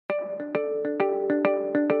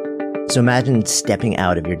So imagine stepping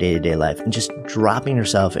out of your day-to-day life and just dropping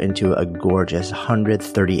yourself into a gorgeous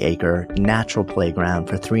 130-acre natural playground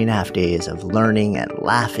for 3.5 days of learning and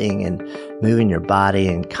laughing and moving your body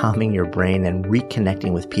and calming your brain and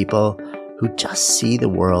reconnecting with people who just see the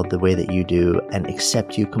world the way that you do and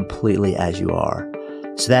accept you completely as you are.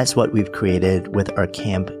 So that's what we've created with our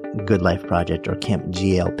Camp Good Life Project, or Camp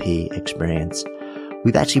GLP experience.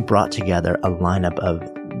 We've actually brought together a lineup of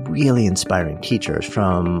really inspiring teachers,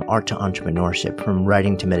 from art to entrepreneurship, from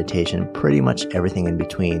writing to meditation, pretty much everything in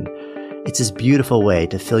between. It's this beautiful way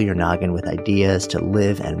to fill your noggin with ideas to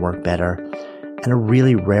live and work better, and a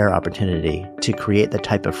really rare opportunity to create the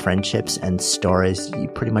type of friendships and stories you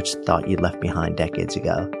pretty much thought you'd left behind decades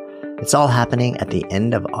ago. It's all happening at the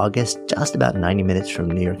end of August, just about 90 minutes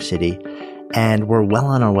from New York City, and we're well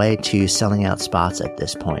on our way to selling out spots at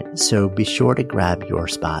this point. So be sure to grab your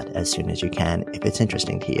spot as soon as you can if it's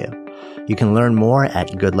interesting to you. You can learn more at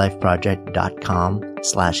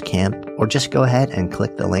goodlifeproject.com/camp, or just go ahead and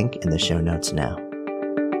click the link in the show notes now.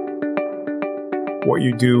 What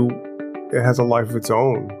you do, it has a life of its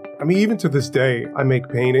own. I mean, even to this day, I make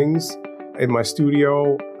paintings in my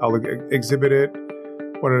studio. I'll exhibit it.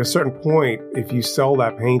 But at a certain point, if you sell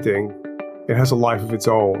that painting, it has a life of its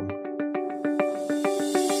own.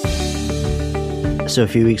 So a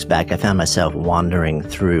few weeks back, I found myself wandering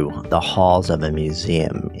through the halls of a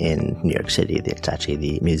museum in New York City. It's actually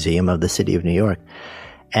the Museum of the City of New York.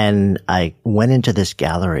 And I went into this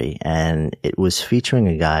gallery, and it was featuring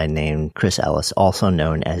a guy named Ellis, also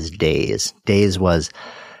known as Daze. Daze was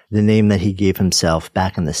the name that he gave himself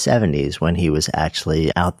back in the 70s when he was actually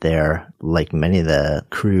out there, like many of the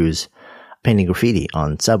crews, painting graffiti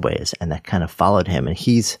on subways, and that kind of followed him. And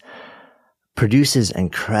he's produces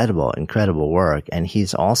incredible work. And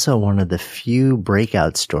he's also one of the few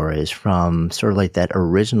breakout stories from sort of like that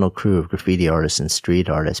original crew of graffiti artists and street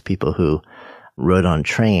artists, people who rode on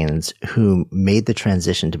trains, who made the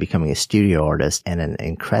transition to becoming a studio artist and an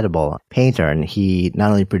incredible painter. And he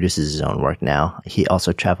not only produces his own work now, he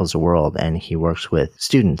also travels the world, and he works with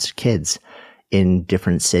students, kids in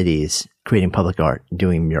different cities, creating public art,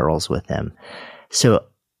 doing murals with them. So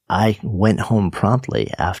I went home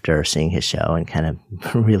promptly after seeing his show and kind of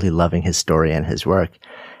really loving his story and his work,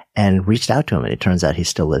 and reached out to him. And it turns out he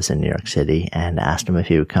still lives in New York City, and asked him if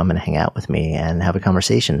he would come and hang out with me and have a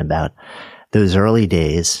conversation about those early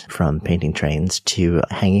days, from painting trains to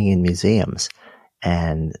hanging in museums.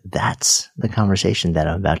 And that's the conversation that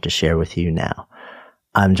I'm about to share with you now.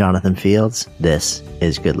 I'm Jonathan Fields. This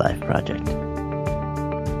is Good Life Project.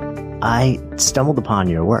 I stumbled upon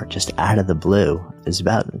your work just out of the blue. It was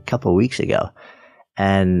about a couple of weeks ago,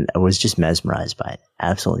 and I was just mesmerized by it.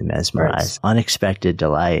 Absolutely mesmerized. Nice. Unexpected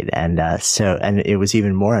delight. And it was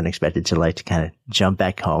even more unexpected delight to kind of jump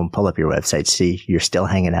back home, pull up your website, see you're still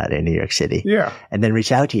hanging out in New York City. Yeah. And then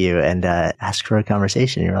reach out to you and ask for a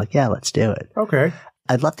conversation. You're like, yeah, let's do it. Okay.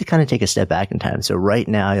 I'd love to kind of take a step back in time. So right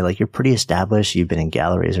now, you're pretty established. You've been in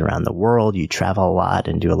galleries around the world. You travel a lot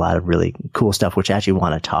and do a lot of really cool stuff, which I actually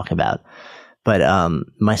want to talk about. But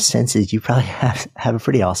my sense is you probably have a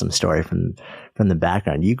pretty awesome story from the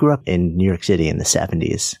background. You grew up in New York City in the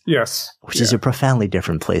 70s. Yes. Which is a profoundly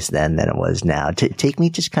different place then than it was now. Take me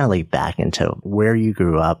just kind of like back into where you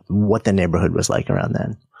grew up, what the neighborhood was like around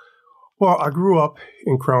then. Well, I grew up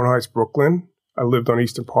in Crown Heights, Brooklyn. I lived on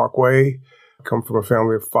Eastern Parkway. I come from a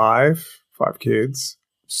family of five kids.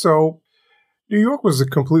 So New York was a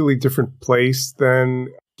completely different place than,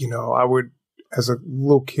 as a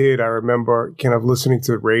little kid, I remember kind of listening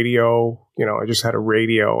to the radio. I just had a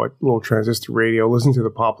radio, a little transistor radio, listening to the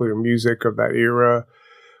popular music of that era,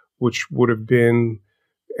 which would have been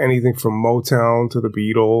anything from Motown to the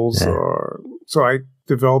Beatles. Yeah. So I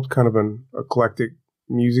developed kind of an eclectic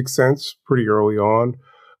music sense pretty early on.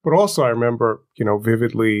 But also I remember,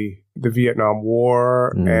 vividly the Vietnam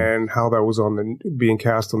War and how that was being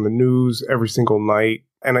cast on the news every single night.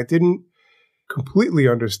 And I didn't completely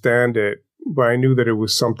understand it, but I knew that it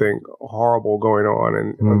was something horrible going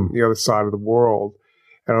on on the other side of the world.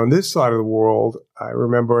 And on this side of the world, I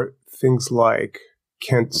remember things like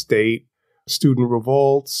Kent State, student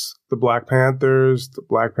revolts, the Black Panthers, the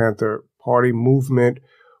Black Panther Party movement,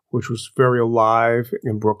 which was very alive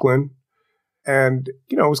in Brooklyn. And,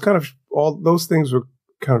 it was kind of all those things were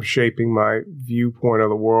kind of shaping my viewpoint of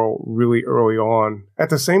the world really early on.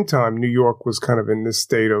 At the same time, New York was kind of in this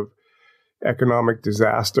state of economic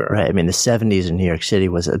disaster. Right. I mean, the 70s in New York City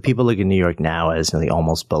people look at New York now as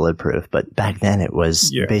almost bulletproof, but back then it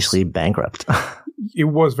was basically bankrupt. It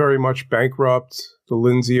was very much bankrupt. The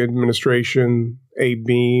Lindsay administration,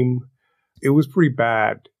 Beam, it was pretty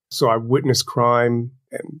bad. So I witnessed crime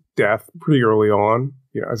and death pretty early on.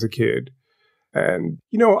 as a kid. And,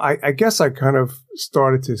 I guess I kind of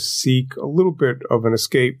started to seek a little bit of an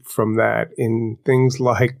escape from that in things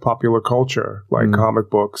like popular culture, like comic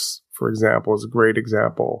books, for example, is a great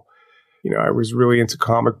example. I was really into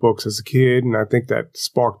comic books as a kid, and I think that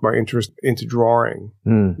sparked my interest into drawing,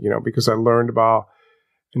 because I learned about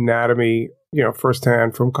anatomy,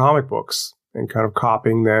 firsthand from comic books and kind of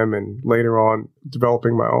copying them and later on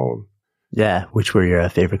developing my own. Yeah. Which were your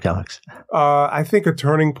favorite comics? I think a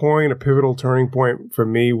pivotal turning point for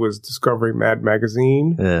me was discovering Mad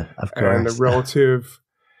Magazine. Yeah, of course. And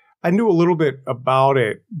I knew a little bit about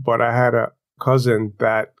it, but I had a cousin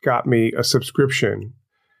that got me a subscription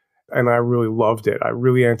and I really loved it. I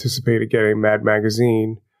really anticipated getting Mad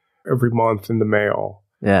Magazine every month in the mail.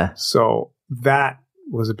 Yeah. So that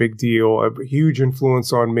was a big deal, a huge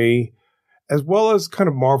influence on me, as well as kind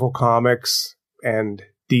of Marvel Comics and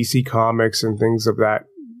DC Comics and things of that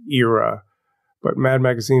era. But Mad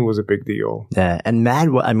Magazine was a big deal. Yeah. And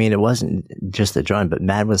it wasn't just the drawing, but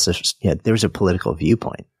Mad was, there was a political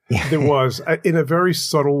viewpoint. There was, in a very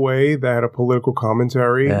subtle way, that had a political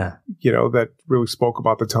commentary, that really spoke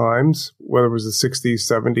about the times, whether it was the 60s,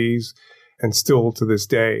 70s, and still to this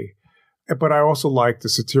day. But I also liked the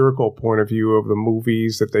satirical point of view of the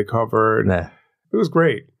movies that they covered. Yeah. It was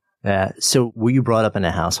great. Yeah. So were you brought up in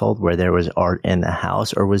a household where there was art in the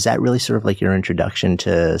house, or was that really sort of like your introduction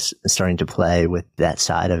to starting to play with that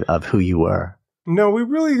side of who you were? No, we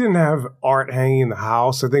really didn't have art hanging in the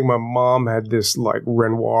house. I think my mom had this like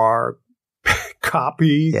Renoir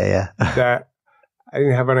copy that I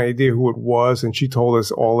didn't have any idea who it was, and she told us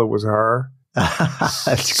all it was her.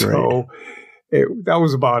 That's great. That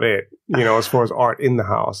was about it, as far as art in the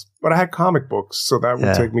house. But I had comic books, so that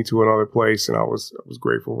would take me to another place, and I was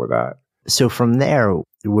grateful for that. So from there,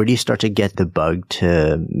 where do you start to get the bug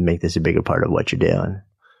to make this a bigger part of what you're doing?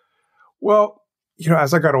 Well,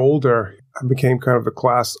 as I got older, I became kind of the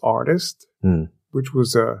class artist, which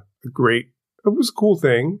was it was a cool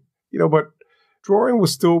thing, but drawing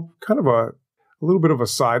was still kind of a little bit of a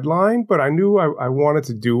sideline, but I knew I wanted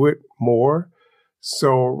to do it more.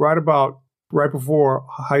 So right before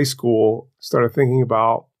high school, I started thinking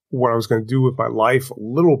about what I was going to do with my life a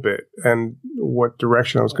little bit and what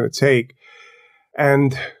direction I was going to take.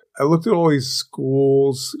 And I looked at all these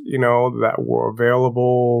schools, that were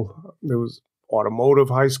available. There was automotive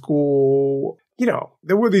high school.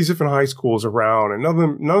 There were these different high schools around, and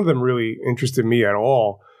none of them really interested me at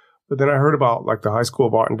all. But then I heard about like the High School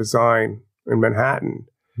of Art and Design in Manhattan,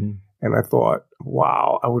 and I thought,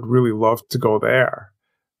 wow, I would really love to go there.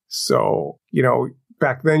 So,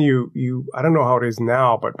 back then I don't know how it is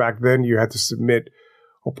now, but back then you had to submit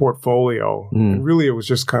a portfolio. And really it was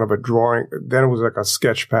just kind of a drawing. Then it was like a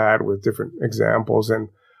sketch pad with different examples, and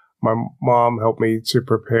my mom helped me to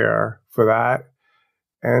prepare for that.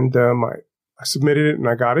 And I submitted it and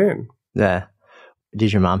I got in. Yeah.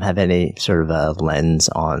 Did your mom have any sort of a lens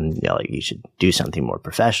on, like you should do something more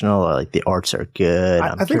professional, or like the arts are good?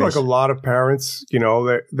 I think like a lot of parents, they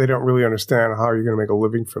don't really understand how you're going to make a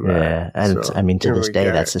living from that. Yeah. And so, to this day,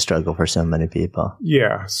 that's a struggle for so many people.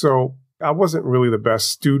 Yeah. So I wasn't really the best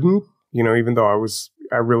student, even though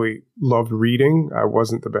I really loved reading. I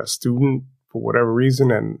wasn't the best student for whatever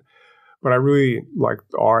reason. But I really liked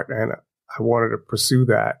art and I wanted to pursue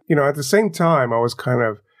that. At the same time, I was kind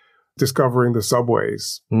of discovering the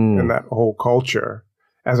subways and that whole culture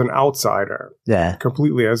as an outsider. Yeah.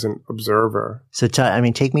 Completely as an observer. So,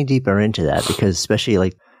 take me deeper into that, because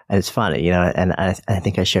especially and it's funny, and I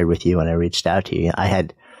think I shared with you when I reached out to you, I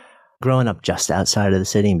had grown up just outside of the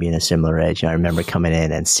city and being a similar age. I remember coming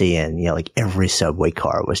in and seeing, every subway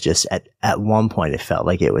car was just at one point, it felt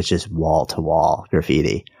like it was just wall to wall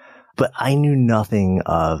graffiti. But I knew nothing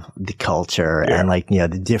of the culture and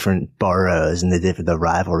the different boroughs and the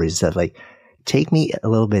rivalries stuff. Take me a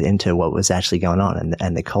little bit into what was actually going on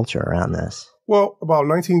and the culture around this. Well, about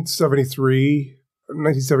 1973,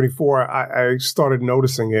 1974, I started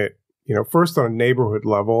noticing it, first on a neighborhood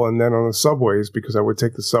level and then on the subways, because I would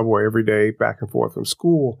take the subway every day back and forth from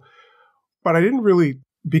school. But I didn't really,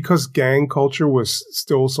 because gang culture was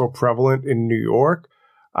still so prevalent in New York,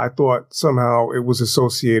 I thought somehow it was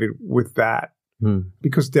associated with that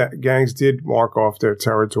because gangs did mark off their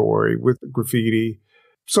territory with graffiti.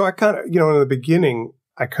 So I kind of, in the beginning,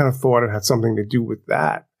 I kind of thought it had something to do with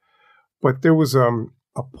that. But there was a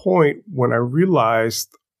point when I realized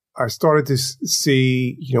I started to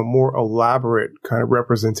see, more elaborate kind of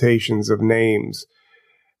representations of names.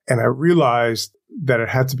 And I realized that it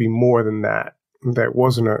had to be more than that. That it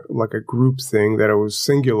wasn't a group thing, that it was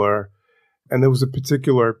singular. And there was a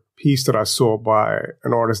particular piece that I saw by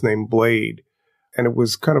an artist named Blade. and it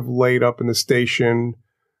was kind of laid up in the station.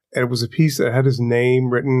 And it was a piece that had his name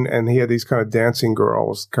written, and he had these kind of dancing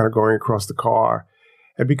girls kind of going across the car.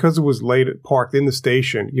 And because it was parked in the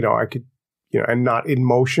station, I could, and not in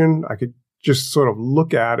motion, I could just sort of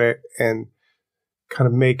look at it and kind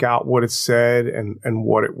of make out what it said and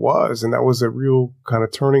what it was. And that was a real kind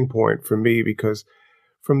of turning point for me, because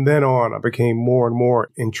from then on, I became more and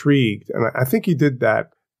more intrigued. And I think he did that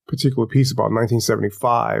particular piece about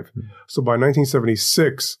 1975. Mm-hmm. So by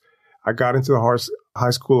 1976, I got into the High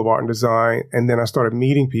School of Art and Design, and then I started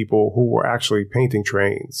meeting people who were actually painting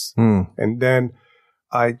trains. And then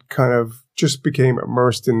I kind of just became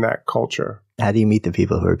immersed in that culture. How do you meet the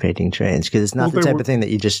people who are painting trains? Because it's not the type of thing that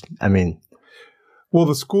you just, Well,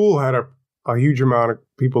 the school had a huge amount of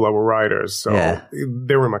people that were writers. So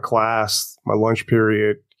they were in my class, my lunch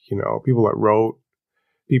period, people that wrote.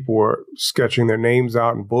 People were sketching their names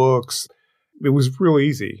out in books. It was real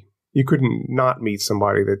easy. You couldn't not meet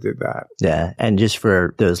somebody that did that. Yeah. And just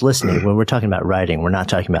for those listening, when we're talking about writing, we're not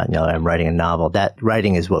talking about, I'm writing a novel. That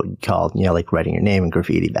writing is what we called, like writing your name in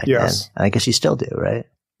graffiti back then. And I guess you still do, right?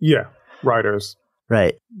 Yeah. Writers.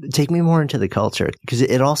 Right. Take me more into the culture, because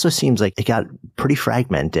it also seems like it got pretty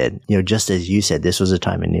fragmented. Just as you said, this was a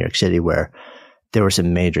time in New York City where there were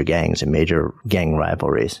some major gangs and major gang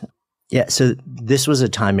rivalries. Yeah. So this was a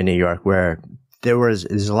time in New York where there's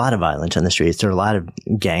a lot of violence on the streets. There are a lot of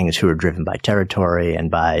gangs who are driven by territory and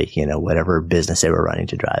by, whatever business they were running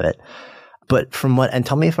to drive it. But and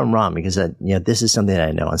tell me if I'm wrong, because this is something that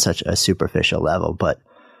I know on such a superficial level, but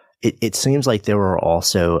it seems like there were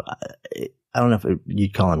also, I don't know if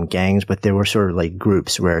you'd call them gangs, but there were sort of like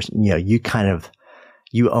groups where,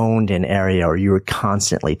 you owned an area, or you were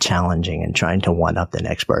constantly challenging and trying to one up the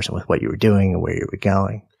next person with what you were doing and where you were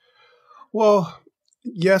going. Well,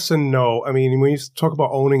 yes and no. When you talk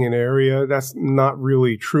about owning an area, that's not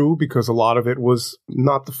really true, because a lot of it was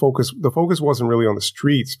not the focus. The focus wasn't really on the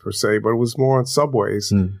streets per se, but it was more on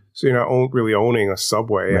subways. So you're not really owning a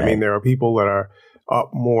subway. Right. There are people that are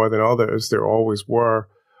up more than others. There always were.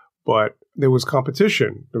 But there was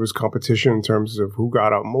competition. There was competition in terms of who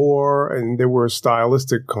got up more, and there were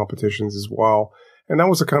stylistic competitions as well. And that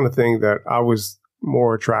was the kind of thing that I was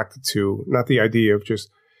more attracted to, not the idea of just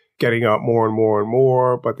getting up more and more and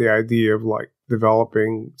more, but the idea of like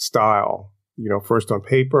developing style, first on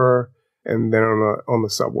paper and then on the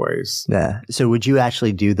subways. Yeah. So would you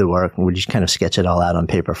actually do the work? Would you kind of sketch it all out on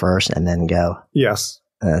paper first and then go? Yes.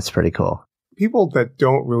 That's pretty cool. People that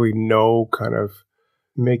don't really know kind of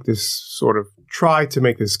try to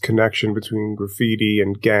make this connection between graffiti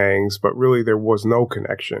and gangs, but really there was no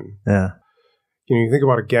connection. Yeah. You think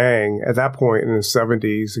about a gang at that point in the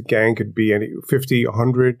 70s, a gang could be 50,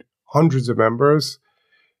 100, hundreds of members.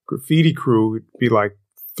 Graffiti crew would be like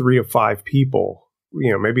 3 or 5 people,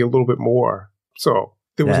 maybe a little bit more. So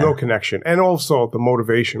there was no connection. And also the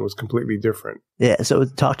motivation was completely different. Yeah. So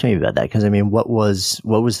talk to me about that. Because what was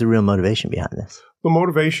the real motivation behind this? The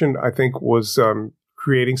motivation, I think, was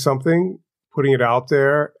creating something, putting it out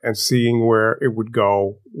there, and seeing where it would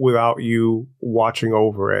go without you watching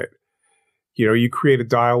over it. You create a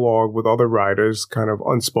dialogue with other writers, kind of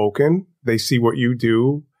unspoken. They see what you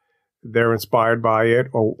do. They're inspired by it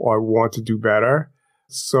or want to do better.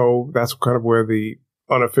 So that's kind of where the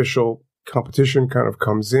unofficial competition kind of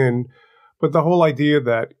comes in. But the whole idea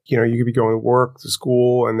that, you could be going to work, to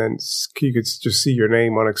school, and then you could just see your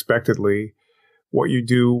name unexpectedly. What you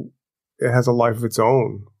do, it has a life of its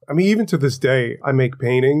own. Even to this day, I make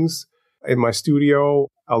paintings in my studio.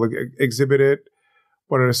 I'll exhibit it.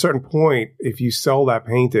 But at a certain point, if you sell that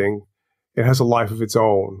painting, it has a life of its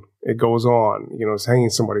own. It goes on. It's hanging in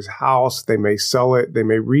somebody's house. They may sell it. They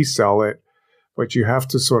may resell it. But you have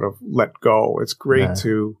to sort of let go. It's great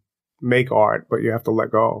to make art, but you have to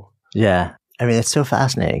let go. Yeah. It's so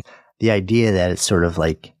fascinating. The idea that it's sort of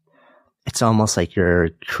like, it's almost like you're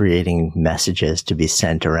creating messages to be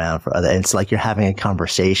sent around for other. It's like you're having a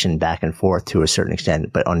conversation back and forth to a certain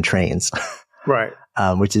extent, but on trains. Right.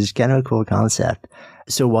 Which is kind of a cool concept.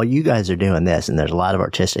 So while you guys are doing this, and there's a lot of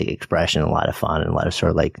artistic expression, a lot of fun, and a lot of sort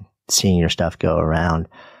of like seeing your stuff go around,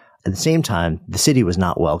 at the same time, the city was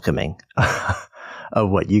not welcoming of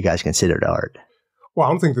what you guys considered art. Well,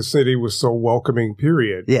 I don't think the city was so welcoming,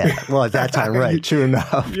 period. Yeah. Well, at that time, right. True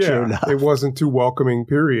enough. Yeah. True enough. It wasn't too welcoming,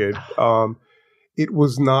 period. It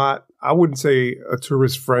was not, I wouldn't say a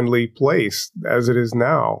tourist-friendly place as it is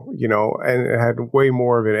now, and it had way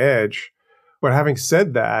more of an edge. But having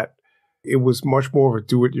said that, it was much more of a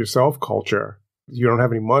do-it-yourself culture. You don't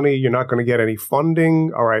have any money. You're not going to get any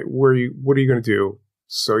funding. All right, what are you going to do?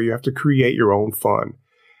 So you have to create your own fun.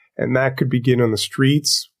 And that could begin on the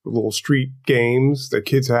streets little street games that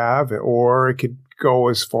kids have, or it could go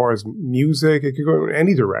as far as music. It could go in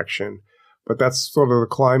any direction. But that's sort of the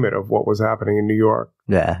climate of what was happening in New York.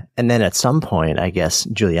 Yeah. And then at some point, I guess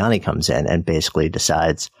Giuliani comes in and basically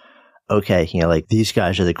decides, okay, like these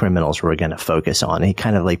guys are the criminals we're going to focus on. He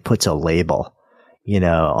kind of like puts a label,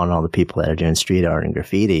 on all the people that are doing street art and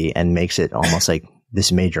graffiti and makes it almost like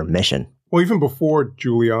this major mission. Well, even before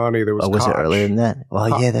Giuliani, there was was Koch. It earlier than that?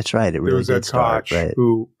 Well, yeah, that's right. It really did start, Koch, right?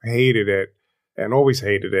 Who hated it and always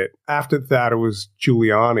hated it. After that, it was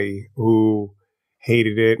Giuliani who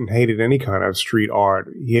hated it and hated any kind of street art.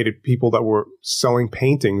 He hated people that were selling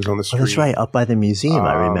paintings on the street. Oh, that's right. Up by the museum,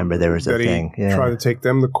 I remember there was a thing. He tried to take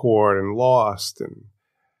them to court and lost. And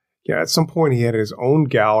at some point he had his own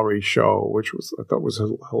gallery show, which I thought was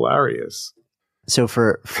hilarious. So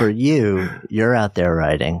for you, you're out there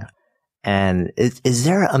writing, and is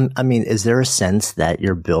there a sense that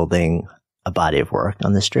you're building a body of work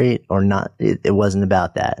on the street or not? It wasn't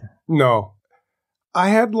about that. No, I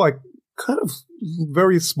had kind of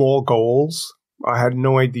very small goals. I had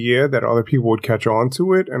no idea that other people would catch on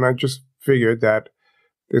to it. And I just figured that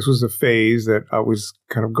this was a phase that I was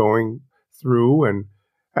kind of going through. And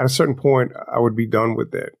at a certain point, I would be done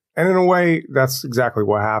with it. And in a way, that's exactly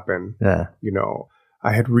what happened. Yeah.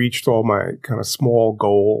 I had reached all my kind of small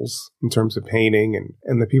goals in terms of painting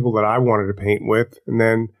and the people that I wanted to paint with. And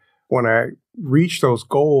then when I reached those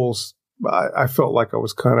goals, I felt like I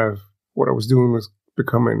was what I was doing was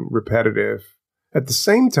becoming repetitive. At the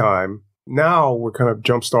same time, now we're kind of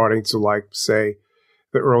jump starting to say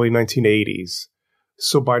the early 1980s.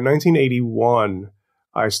 So by 1981,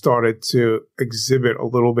 I started to exhibit a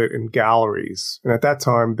little bit in galleries. And at that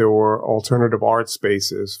time, there were alternative art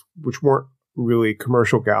spaces, which weren't really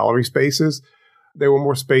commercial gallery spaces. They were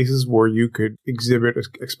more spaces where you could exhibit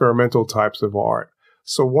experimental types of art.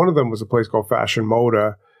 So one of them was a place called Fashion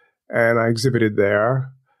Moda, and I exhibited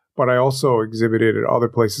there. But I also exhibited at other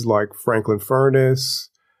places like Franklin Furnace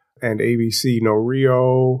and ABC No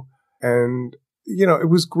Rio. And, it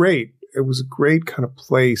was great. It was a great kind of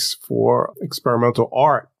place for experimental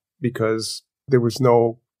art because there was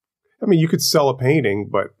you could sell a painting,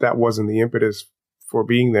 but that wasn't the impetus for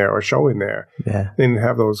being there or showing there. Yeah. They didn't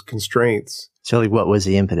have those constraints. So what was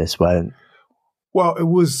the impetus? What? Well, it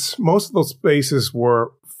was, most of those spaces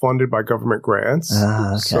were funded by government grants.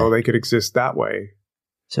 Okay. So they could exist that way.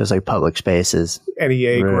 So it's like public spaces.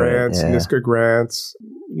 NEA grants, yeah. NISCA grants,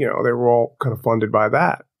 they were all kind of funded by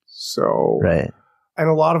that. So, right. And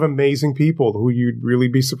a lot of amazing people who you'd really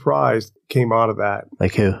be surprised came out of that.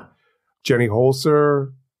 Like who? Jenny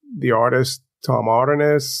Holzer, the artist Tom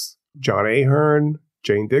Artenis, John Ahern,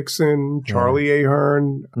 Jane Dixon, Charlie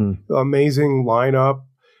Ahern, amazing lineup,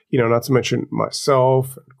 not to mention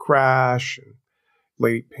myself, and Crash, and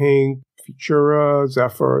Lady Pink, Futura,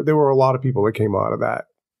 Zephyr. There were a lot of people that came out of that.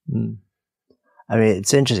 I mean,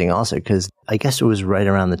 it's interesting also because I guess it was right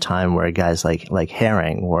around the time where guys like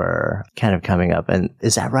Herring were kind of coming up. And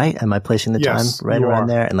is that right? Am I placing the time right around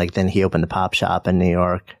there? And then he opened the pop shop in New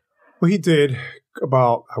York. Well, he did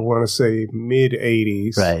about, I want to say,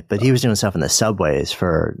 mid-'80s. Right. But he was doing stuff in the subways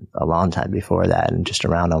for a long time before that and just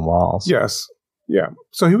around on walls. Yes. Yeah.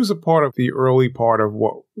 So he was a part of the early part of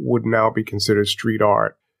what would now be considered street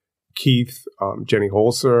art. Keith, Jenny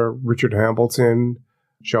Holzer, Richard Hambleton,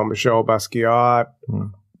 Jean-Michel Basquiat.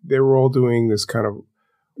 They were all doing this kind of,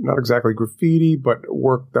 not exactly graffiti, but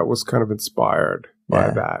work that was kind of inspired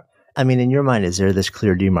by that. I mean, in your mind, is there this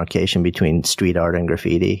clear demarcation between street art and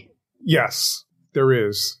graffiti? Yes, there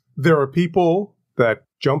is. There are people that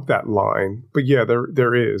jump that line, but yeah,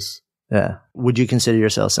 there is. Yeah. Would you consider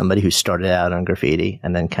yourself somebody who started out on graffiti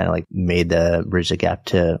and then kind of made the bridge the gap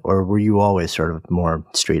to, or were you always sort of more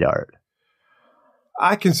street art?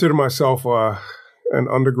 I consider myself an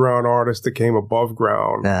underground artist that came above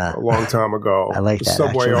ground a long time ago. I like that.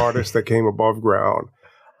 Subway artist that came above ground.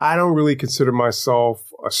 I don't really consider myself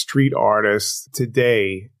a street artist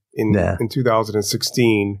today in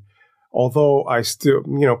 2016. Although I still,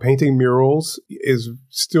 painting murals is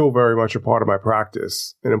still very much a part of my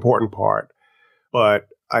practice, an important part. But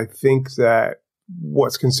I think that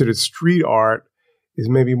what's considered street art is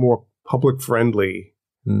maybe more public friendly.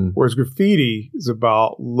 Whereas graffiti is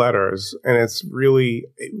about letters and it's really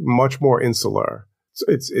much more insular.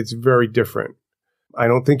 It's very different. I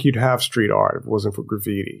don't think you'd have street art if it wasn't for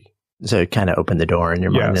graffiti. So it kind of opened the door in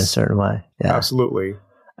your mind in a certain way. Yeah, absolutely.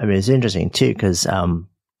 I mean, it's interesting too, because,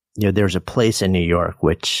 there's a place in New York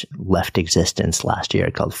which left existence last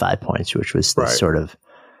year called 5 Points, which was this sort of,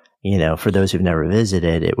 for those who've never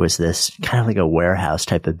visited, it was this kind of like a warehouse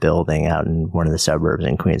type of building out in one of the suburbs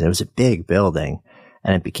in Queens. It was a big building.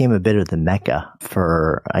 And it became a bit of the mecca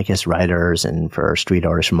for, I guess, writers and for street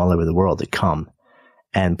artists from all over the world to come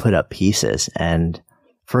and put up pieces. And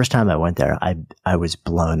first time I went there, I was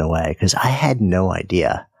blown away because I had no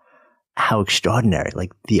idea how extraordinary,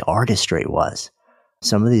 like, the artistry was.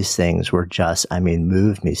 Some of these things were just,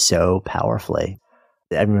 moved me so powerfully.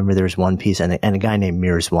 I remember there was one piece, and a guy named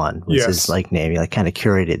Mears One was his name. He kind of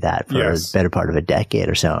curated that for a better part of a decade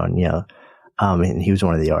or so, and and he was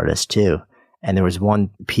one of the artists too. And there was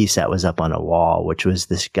one piece that was up on a wall, which was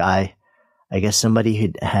this guy, I guess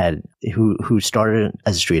somebody who started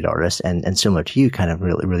as a street artist and similar to you, kind of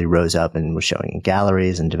really rose up and was showing in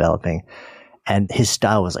galleries and developing. And his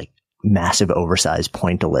style was like massive, oversized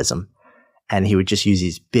pointillism. And he would just use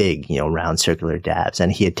these big, round circular dabs.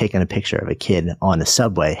 And he had taken a picture of a kid on the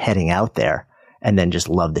subway heading out there and then just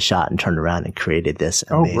loved the shot and turned around and created this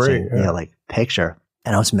amazing, picture.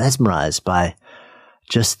 And I was mesmerized by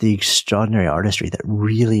just the extraordinary artistry that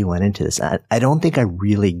really went into this. I don't think I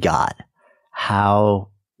really got how,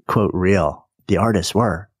 quote, real the artists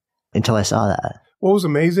were until I saw that. What was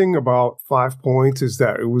amazing about 5 Points is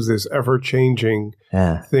that it was this ever-changing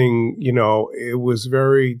thing. It was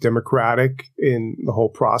very democratic in the whole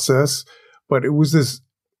process, but it was this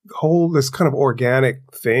kind of organic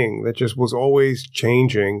thing that just was always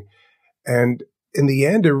changing. And in the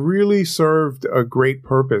end, it really served a great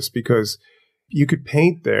purpose because you could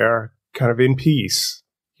paint there kind of in peace,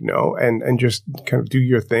 and just kind of do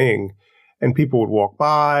your thing. And people would walk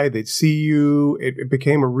by, they'd see you. It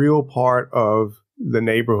became a real part of the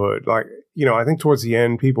neighborhood. Like, I think towards the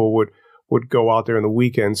end, people would go out there in the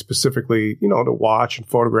weekend specifically, to watch and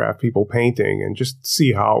photograph people painting and just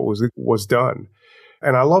see how it was done.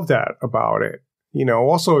 And I love that about it.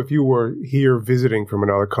 Also, if you were here visiting from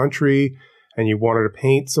another country and you wanted to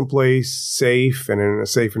paint someplace safe and in a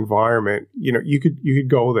safe environment, you could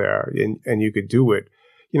go there and you could do it.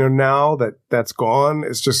 Now that that's gone,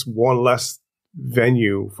 it's just one less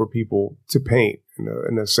venue for people to paint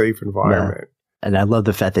in a safe environment. Yeah. And I love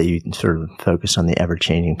the fact that you sort of focus on the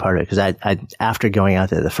ever-changing part of it. Because I after going out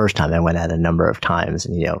there the first time, I went out a number of times,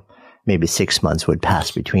 and maybe 6 months would pass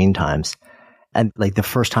between times. And like the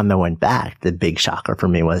first time I went back, the big shocker for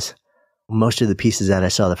me was most of the pieces that I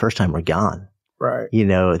saw the first time were gone. Right.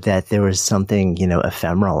 That there was something,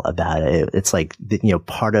 ephemeral about it. It's like,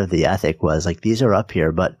 part of the ethic was like, these are up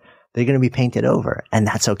here, but they're going to be painted over, and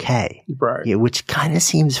that's okay. Right. Which kind of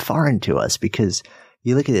seems foreign to us because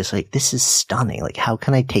you look at this like, this is stunning. Like, how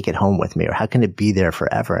can I take it home with me, or how can it be there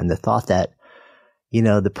forever? And the thought that,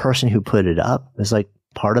 the person who put it up was like,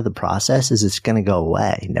 part of the process is it's going to go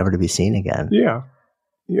away, never to be seen again. Yeah.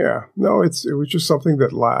 Yeah. No, it was just something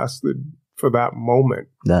that lasted for that moment.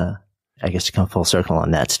 I guess to come full circle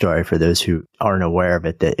on that story, for those who aren't aware of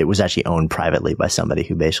it, that it was actually owned privately by somebody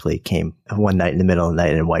who basically came one night in the middle of the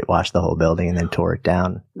night and whitewashed the whole building and then tore it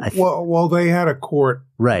down. Well, they had a court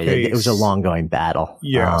right. case. It was a long going battle.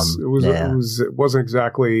 Yes, it wasn't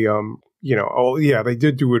exactly. They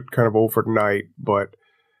did do it kind of overnight, but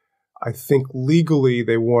I think legally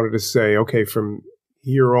they wanted to say, okay, from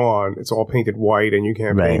here on, it's all painted white and you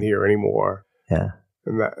can't paint here anymore. Yeah.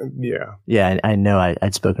 And that, yeah. I know.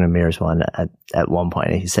 I'd spoken to Mears One at one point.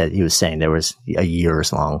 And he was saying there was a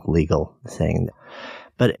years long legal thing.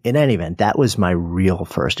 But in any event, that was my real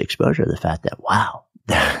first exposure to the fact that, wow,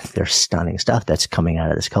 there's stunning stuff that's coming out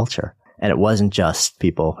of this culture. And it wasn't just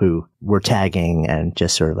people who were tagging and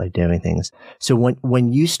just sort of like doing things. So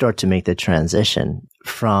when you start to make the transition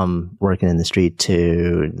from working in the street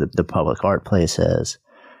to the public art places,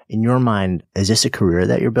 in your mind, is this a career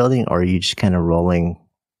that you're building, or are you just kind of rolling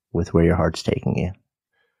with where your heart's taking you?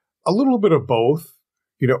 A little bit of both.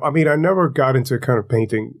 I never got into kind of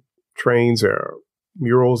painting trains or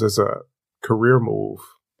murals as a career move.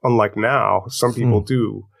 Unlike now, some people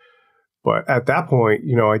do. But at that point,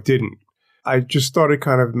 I didn't. I just started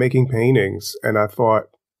kind of making paintings, and I thought,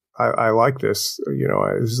 I like this.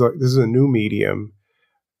 This is a new medium.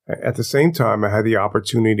 At the same time, I had the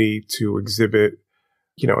opportunity to exhibit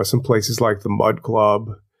some places like the Mud Club,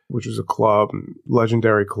 which was a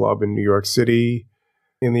legendary club in New York City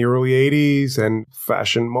in the early 80s, and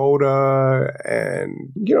Fashion Moda,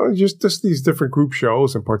 and, just these different group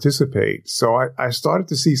shows and participate. So I started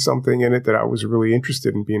to see something in it that I was really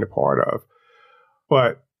interested in being a part of.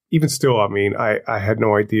 But even still, I had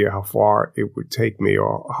no idea how far it would take me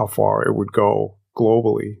or how far it would go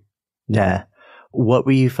globally. Yeah. What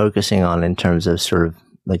were you focusing on in terms of sort of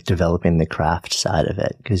like developing the craft side of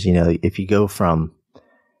it? Because, if you go from,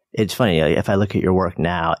 it's funny, if I look at your work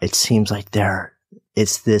now, it seems like there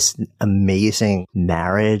it's this amazing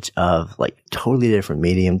marriage of like totally different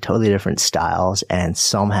medium, totally different styles, and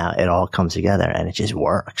somehow it all comes together and it just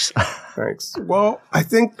works. Thanks. Well, I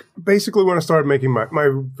think basically when I started making my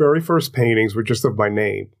very first paintings were just of my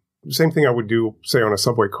name. The same thing I would do, say, on a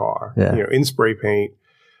subway car, in spray paint,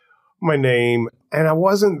 my name. And I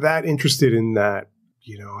wasn't that interested in that.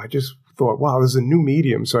 I just thought, wow, this is a new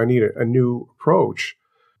medium, so I need a new approach.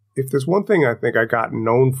 If there's one thing I think I got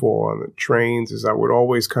known for on the trains is I would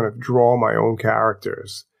always kind of draw my own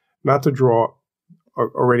characters, not to draw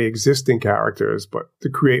already existing characters, but to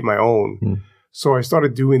create my own. Mm. So I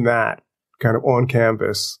started doing that kind of on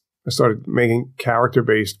canvas. I started making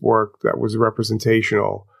character-based work that was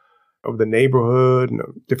representational of the neighborhood and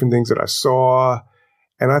different things that I saw.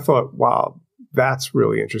 And I thought, wow, that's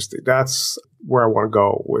really interesting. That's where I want to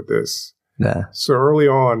go with this. Yeah. So early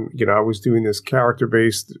on, I was doing this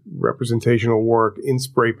character-based representational work in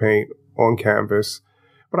spray paint on canvas,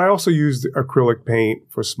 but I also used acrylic paint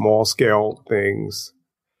for small-scale things.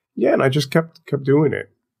 Yeah, and I just kept doing it.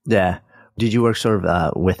 Yeah. Did you work sort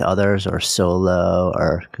of with others or solo,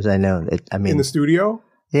 or because I know in the studio?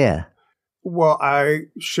 Yeah. Well, I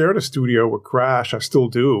shared a studio with Crash. I still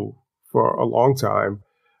do for a long time.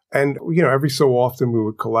 And, every so often we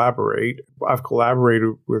would collaborate. I've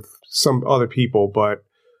collaborated with some other people, but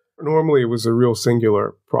normally it was a real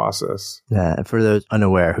singular process. Yeah. And for those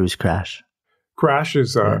unaware, who's Crash? Crash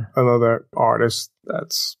is another artist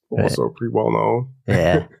that's also pretty well known.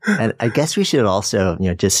 Yeah. And I guess we should also,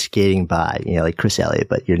 just skating by, like Chris Elliott,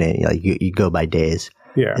 but your name, you go by Daze.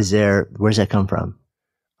 Yeah. Where's that come from?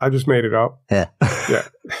 I just made it up. Yeah. Yeah.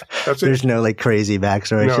 That's it. There's no crazy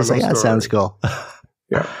backstory. It's just that sounds cool.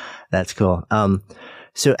 Yeah. That's cool.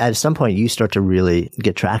 So at some point you start to really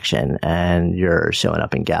get traction and you're showing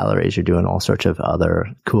up in galleries. You're doing all sorts of other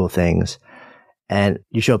cool things and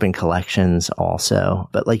you show up in collections also.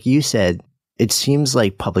 But like you said, it seems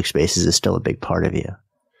like public spaces is still a big part of you.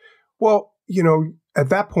 Well, at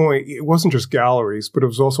that point, it wasn't just galleries, but it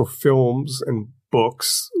was also films and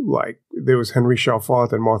books. Like there was Henry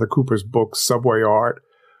Chalfant and Martha Cooper's book, Subway Art,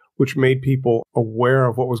 which made people aware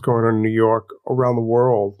of what was going on in New York, around the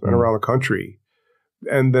world, and around the country.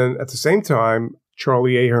 And then at the same time,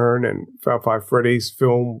 Charlie Ahern and Fab Five Freddy's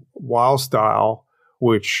film Wild Style,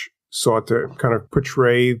 which sought to kind of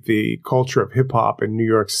portray the culture of hip-hop in New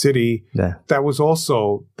York City. Yeah. That was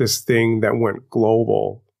also this thing that went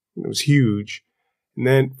global. It was huge. And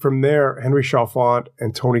then from there, Henry Chalfant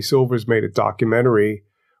and Tony Silvers made a documentary,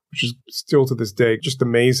 which is still to this day just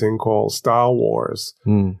amazing, called Style Wars.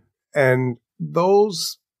 Mm. And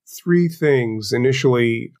those three things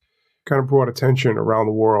initially kind of brought attention around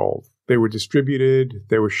the world. They were distributed,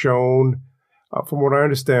 they were shown. From what I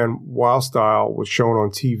understand, Wild Style was shown on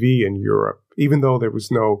TV in Europe. Even though there was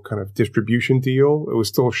no kind of distribution deal, it was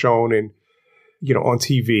still shown on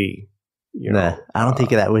TV. Nah, I don't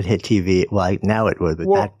think that would hit TV. Well, now it would,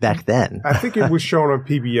 but back then. I think it was shown on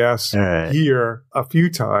PBS here a few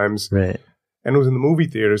times. Right. And it was in the movie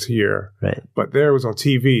theaters here. Right. But there it was on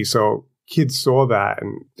TV. So kids saw that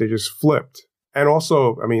and they just flipped. And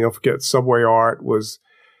also, don't forget, Subway Art was,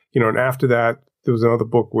 and after that, there was another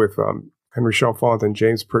book with Henry Chalfant and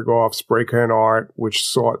James Prigoff, Spray Can Art, which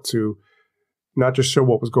sought to not just show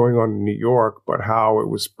what was going on in New York, but how it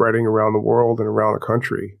was spreading around the world and around the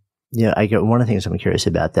country. Yeah, I get one of the things I'm curious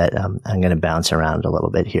about that. I'm going to bounce around a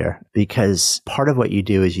little bit here because part of what you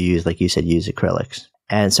do is you use, like you said, use acrylics.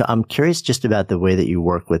 And so I'm curious just about the way that you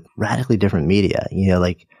work with radically different media,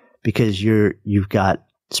 because you've got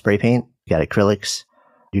spray paint, you got acrylics,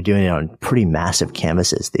 you're doing it on pretty massive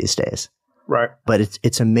canvases these days. Right. But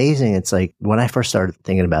it's amazing. It's like when I first started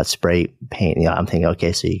thinking about spray paint, I'm thinking,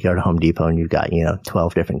 okay, so you go to Home Depot and you've got,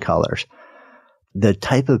 12 different colors. The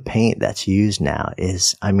type of paint that's used now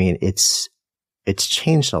is, it's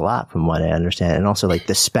changed a lot from what I understand. And also like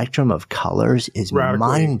the spectrum of colors is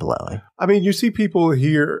mind blowing. You see people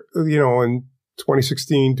here, in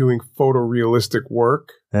 2016 doing photorealistic work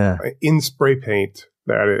in spray paint,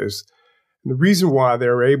 that is. And the reason why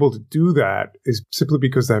they're able to do that is simply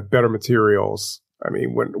because they have better materials.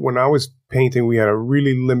 When I was painting, we had a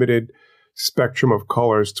really limited spectrum of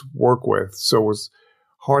colors to work with. So it was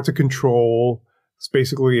hard to control. It's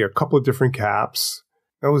basically a couple of different caps.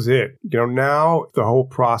 That was it. Now the whole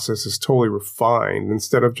process is totally refined.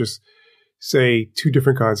 Instead of just, say, 2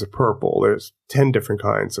 different kinds of purple, there's 10 different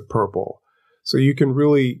kinds of purple. So you can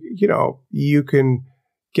really, you can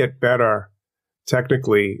get better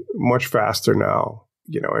technically much faster now,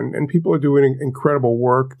 and people are doing incredible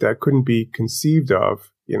work that couldn't be conceived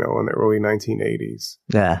of, in the early 1980s.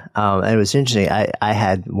 Yeah. And it was interesting. I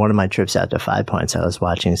had one of my trips out to 5 Points. I was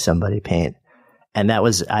watching somebody paint. And that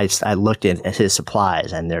was, I looked at his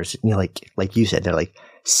supplies, and there's, like you said, they're like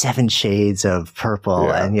 7 shades of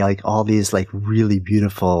purple, and like all these like really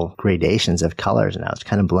beautiful gradations of colors. And I was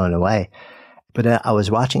kind of blown away. But I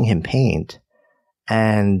was watching him paint,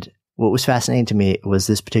 and what was fascinating to me was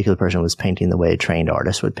this particular person was painting the way a trained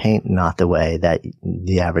artist would paint, not the way that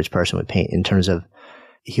the average person would paint, in terms of,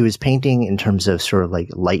 he was painting in terms of sort of like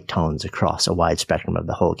light tones across a wide spectrum of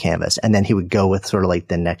the whole canvas. And then he would go with sort of like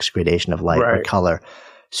the next gradation of light or color.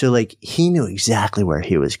 So like he knew exactly where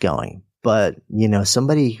he was going. But,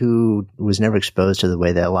 somebody who was never exposed to the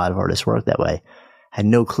way that a lot of artists work that way had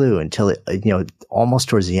no clue until almost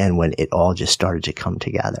towards the end, when it all just started to come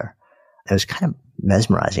together. It was kind of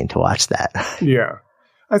mesmerizing to watch that. Yeah.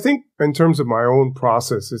 I think in terms of my own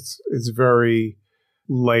process, it's very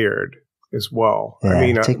layered as well. Yeah,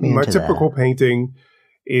 I mean, my typical painting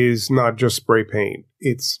is not just spray paint.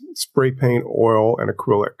 It's spray paint, oil, and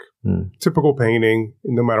acrylic. Typical painting,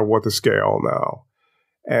 no matter what the scale now.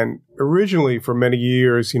 And originally, for many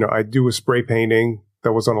years, I'd do a spray painting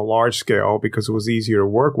that was on a large scale because it was easier to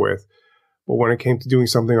work with. But when it came to doing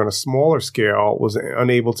something on a smaller scale, was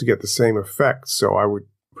unable to get the same effect. So I would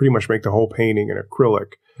pretty much make the whole painting in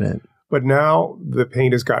acrylic. Right. But now the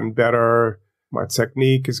paint has gotten better. My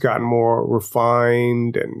technique has gotten more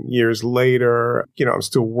refined. And years later, I'm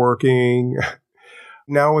still working.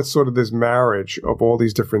 Now it's sort of this marriage of all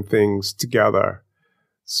these different things together.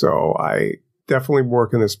 So I definitely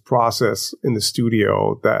work in this process in the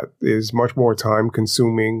studio that is much more time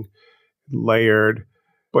consuming, layered.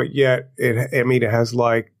 But yet, it has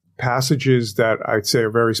like passages that I'd say are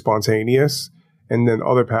very spontaneous, and then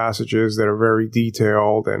other passages that are very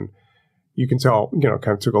detailed, and you can tell, kind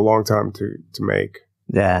of took a long time to make.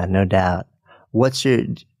 Yeah, no doubt.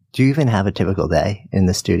 Do you even have a typical day in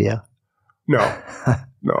the studio? No,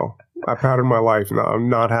 no. I pattern my life. No, I'm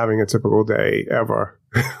not having a typical day ever.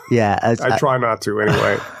 Yeah. I try not to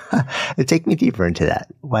anyway. Take me deeper into that.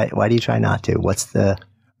 Why do you try not to?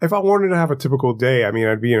 If I wanted to have a typical day,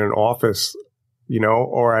 I'd be in an office,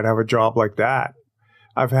 or I'd have a job like that.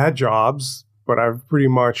 I've had jobs, but I've pretty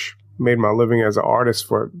much made my living as an artist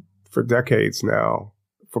for decades now,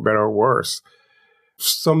 for better or worse.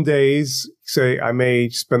 Some days, say, I may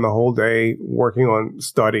spend the whole day working on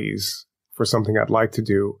studies for something I'd like to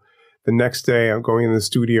do. The next day, I'm going in the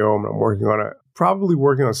studio and I'm probably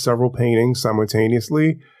working on several paintings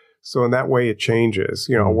simultaneously. So in that way, it changes.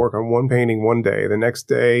 I'll work on one painting one day. The next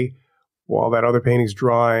day, while that other painting's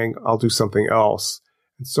drying, I'll do something else,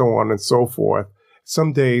 and so on and so forth.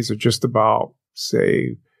 Some days are just about,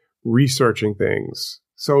 say, researching things.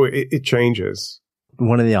 So it changes.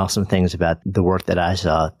 One of the awesome things about the work that I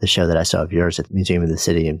saw, the show that I saw of yours at the Museum of the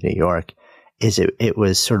City of New York, is it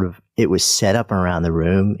was set up around the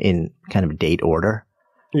room in kind of date order.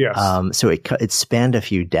 Yes. So it spanned a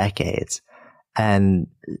few decades. And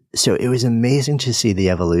so it was amazing to see the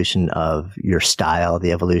evolution of your style,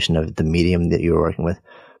 the evolution of the medium that you were working with,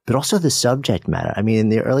 but also the subject matter. I mean, in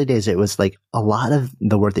the early days, it was like a lot of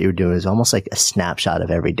the work that you were doing was almost like a snapshot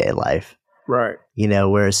of everyday life. Right.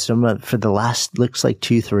 Whereas for the last, looks like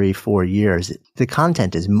 2, 3, 4 years, the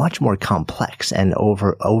content is much more complex and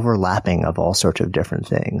overlapping of all sorts of different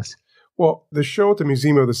things. Well, the show at the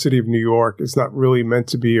Museum of the City of New York is not really meant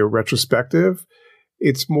to be a retrospective.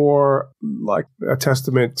 It's more like a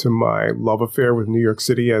testament to my love affair with New York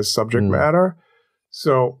City as subject matter.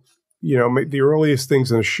 So, the earliest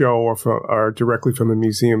things in the show are directly from the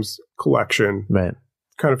museum's collection, right?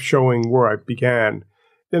 Kind of showing where I began.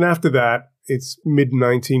 Then after that, it's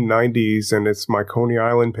mid-1990s, and it's my Coney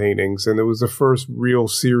Island paintings. And it was the first real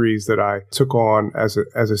series that I took on as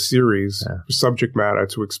a series, subject matter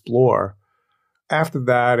to explore. After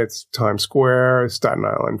that, it's Times Square, Staten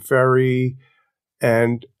Island Ferry.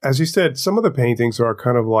 And as you said, some of the paintings are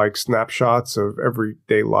kind of like snapshots of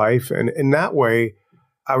everyday life. And in that way,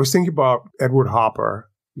 I was thinking about Edward Hopper.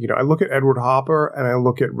 I look at Edward Hopper and I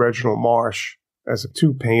look at Reginald Marsh as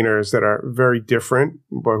two painters that are very different,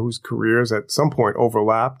 but whose careers at some point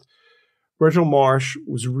overlapped. Reginald Marsh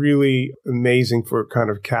was really amazing for kind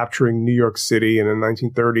of capturing New York City in the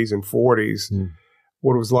 1930s and 40s.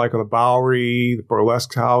 What it was like on the Bowery, the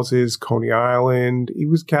burlesque houses, Coney Island. He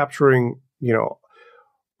was capturing,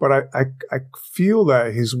 but I feel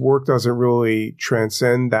that his work doesn't really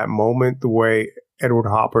transcend that moment the way Edward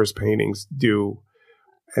Hopper's paintings do.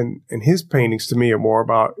 And his paintings to me are more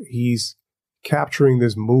about he's capturing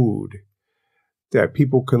this mood that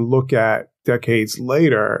people can look at decades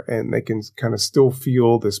later and they can kind of still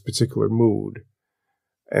feel this particular mood.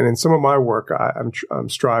 And in some of my work, I'm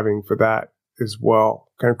striving for that as well,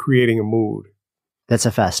 kind of creating a mood. That's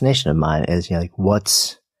a fascination of mine is,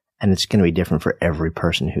 what's and it's going to be different for every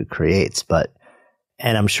person who creates.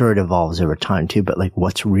 And I'm sure it evolves over time too, but like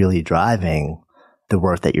what's really driving the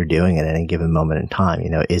work that you're doing at any given moment in time?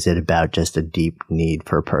 Is it about just a deep need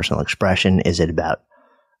for personal expression? Is it about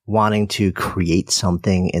wanting to create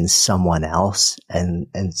something in someone else? And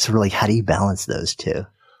it's really, how do you balance those two?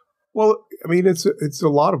 Well, I mean, it's a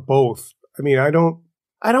lot of both. I mean, I don't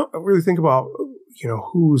really think about,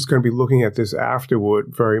 who's going to be looking at this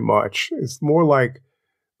afterward very much. It's more like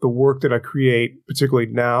the work that I create, particularly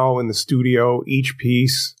now in the studio, each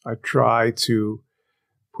piece, I try to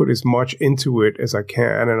put as much into it as I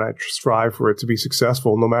can, and I strive for it to be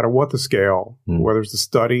successful no matter what the scale, whether it's a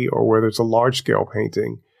study or whether it's a large-scale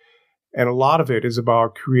painting. And a lot of it is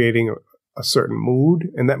about creating a certain mood,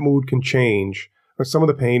 and that mood can change. Like some of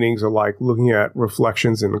the paintings are like looking at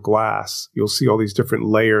reflections in the glass. You'll see all these different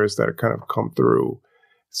layers that kind of come through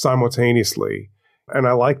simultaneously. And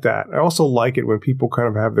I like that. I also like it when people kind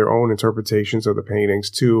of have their own interpretations of the paintings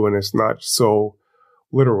too, and it's not so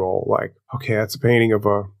literal, like, okay, that's a painting of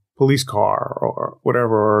a police car or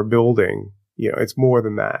whatever, or a building. It's more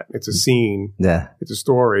than that. It's a scene. Yeah. It's a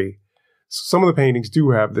story. Some of the paintings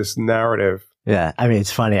do have this narrative. Yeah. I mean,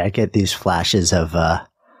 it's funny. I get these flashes of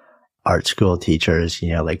art school teachers,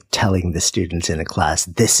 like telling the students in a class,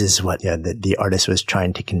 this is what the artist was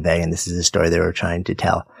trying to convey, and this is the story they were trying to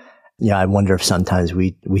tell. I wonder if sometimes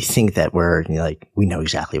we think that we're we know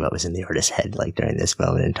exactly what was in the artist's head, like during this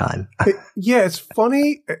moment in time. Yeah, it's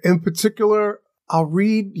funny. In particular, I'll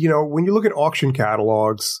read, when you look at auction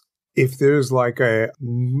catalogs, if there's like a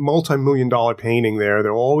multi-million-dollar painting there,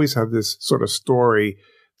 they'll always have this sort of story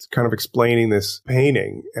kind of explaining this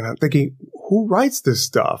painting. And I'm thinking, who writes this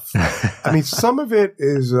stuff? I mean, some of it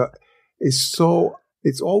is so,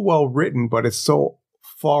 it's all well written, but it's so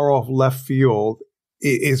far off left field.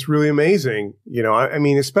 It's really amazing. I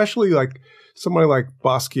mean, especially like somebody like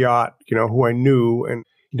Basquiat, who I knew and,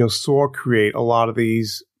 saw create a lot of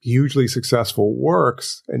these hugely successful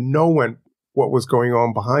works and know what was going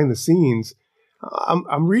on behind the scenes.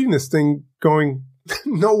 I'm reading this thing going,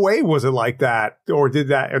 no way was it like that. Or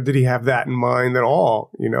did he have that in mind at all?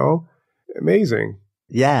 Amazing.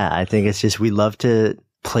 Yeah. I think it's just, we love to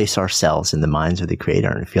place ourselves in the minds of the creator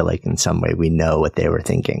and feel like in some way we know what they were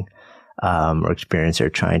thinking. Or experience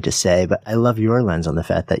or trying to say. But I love your lens on the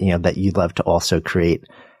fact that, that you love to also create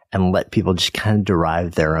and let people just kind of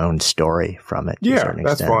derive their own story from it. Yeah,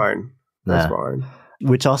 that's fine. That's fine.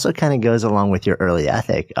 Which also kind of goes along with your early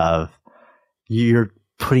ethic of you're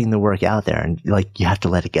putting the work out there and you have to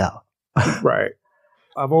let it go. Right.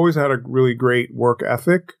 I've always had a really great work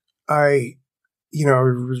ethic. I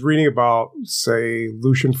was reading about, say,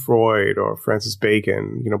 Lucian Freud or Francis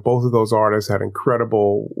Bacon. Both of those artists had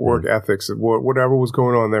incredible work ethics. Whatever was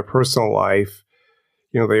going on in their personal life,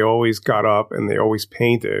 they always got up and they always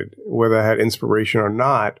painted, whether they had inspiration or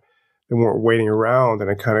not. They weren't waiting around,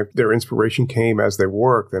 and it kind of their inspiration came as they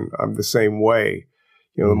worked. And I'm the same way.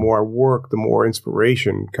 The more I work, the more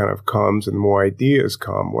inspiration kind of comes and the more ideas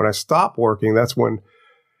come. When I stop working, that's when,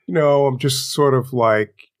 I'm just sort of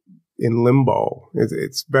like in limbo.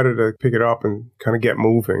 It's better to pick it up and kind of get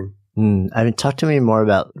moving. I mean, talk to me more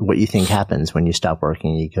about what you think happens when you stop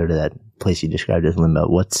working and you go to that place you described as limbo.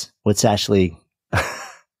 What's actually...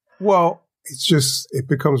 Well, it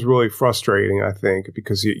becomes really frustrating, I think,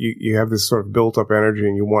 because you have this sort of built up energy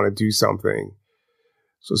and you want to do something.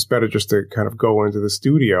 So it's better just to kind of go into the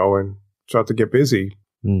studio and start to get busy.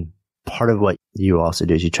 Part of what you also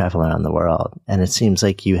do is you travel around the world, and it seems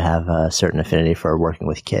like you have a certain affinity for working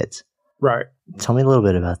with kids. Right. Tell me a little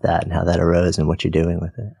bit about that and how that arose and what you're doing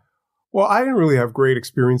with it. Well, I didn't really have great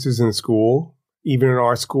experiences in school. Even in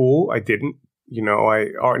our school, I didn't.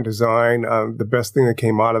 Art and design, the best thing that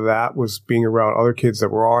came out of that was being around other kids that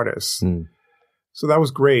were artists. So that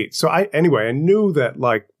was great. So I knew that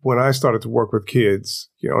when I started to work with kids,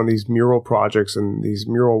 on these mural projects and these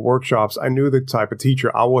mural workshops, I knew the type of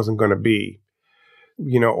teacher I wasn't going to be.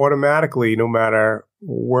 Automatically, no matter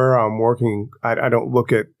where I'm working, I don't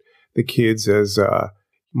look at the kids as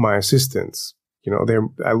my assistants.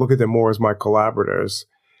 I look at them more as my collaborators.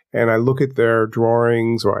 And I look at their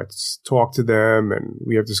drawings or I talk to them and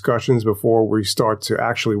we have discussions before we start to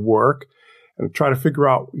actually work and try to figure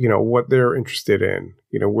out, what they're interested in,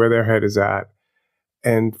 where their head is at.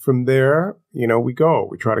 And from there, we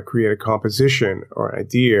try to create a composition or an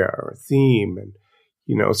idea or a theme.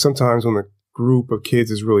 And, sometimes when the group of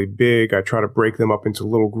kids is really big, I try to break them up into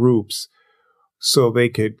little groups so they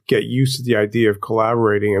could get used to the idea of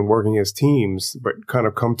collaborating and working as teams, but kind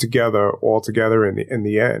of come together all together in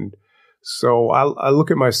the end. So I look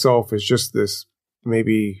at myself as just this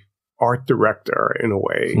maybe art director in a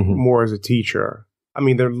way, more as a teacher. I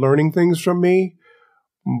mean, they're learning things from me,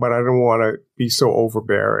 but I don't want to be so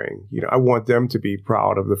overbearing. I want them to be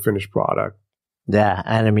proud of the finished product. Yeah.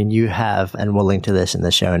 And I mean, you have, and we'll link to this in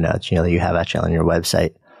the show notes, you have actually on your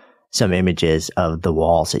website some images of the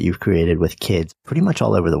walls that you've created with kids pretty much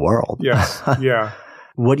all over the world. Yes. Yeah.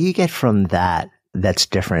 What do you get from that that's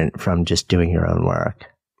different from just doing your own work?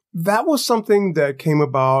 That was something that came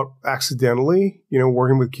about accidentally,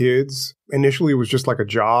 working with kids. Initially, it was just like a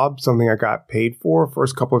job, something I got paid for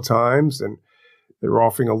first couple of times, and they were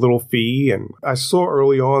offering a little fee. And I saw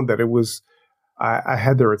early on that I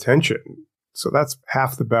had their attention. So that's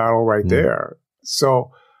half the battle right there.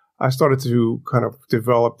 So I started to kind of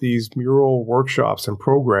develop these mural workshops and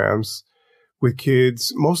programs with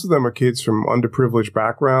kids. Most of them are kids from underprivileged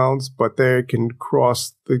backgrounds, but they can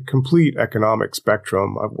cross the complete economic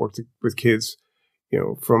spectrum. I've worked with kids,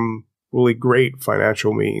 from really great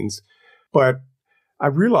financial means. But I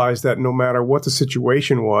realized that no matter what the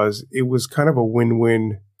situation was, it was kind of a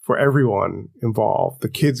win-win for everyone involved. The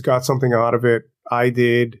kids got something out of it. I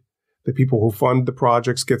did. The people who fund the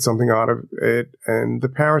projects get something out of it, and the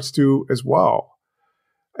parents do as well.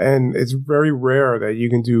 And it's very rare that you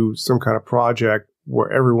can do some kind of project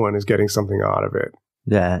where everyone is getting something out of it.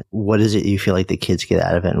 Yeah. What is it you feel like the kids get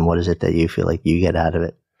out of it, and what is it that you feel like you get out of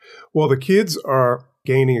it? Well, the kids are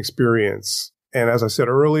gaining experience. And as I said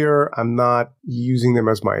earlier, I'm not using them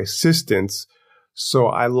as my assistants. So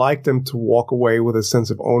I like them to walk away with a sense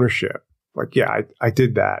of ownership. Like, yeah, I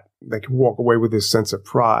did that. They can walk away with this sense of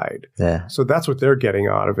pride. Yeah. So that's what they're getting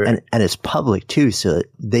out of it. And it's public too, so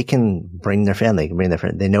they can bring their family, they can bring their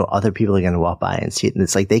friend. They know other people are going to walk by and see it. And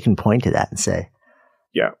it's like they can point to that and say.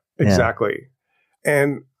 Yeah, exactly. Yeah.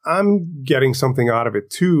 And I'm getting something out of it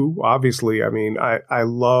too, obviously. I mean, I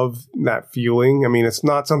love that feeling. I mean, it's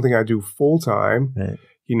not something I do full time.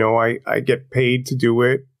 Right. I get paid to do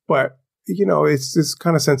it. But, it's this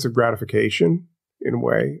kind of sense of gratification. In a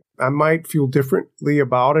way, I might feel differently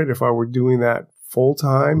about it if I were doing that full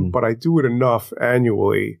time, but I do it enough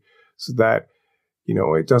annually so that,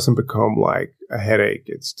 it doesn't become like a headache.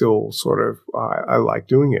 It's still sort of, I like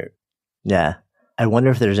doing it. Yeah. I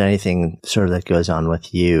wonder if there's anything sort of that goes on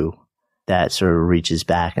with you that sort of reaches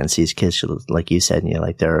back and sees kids, like you said,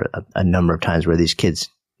 like there are a number of times where these kids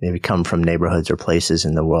maybe come from neighborhoods or places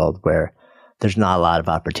in the world where there's not a lot of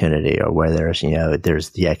opportunity, or where there's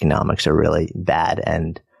the economics are really bad,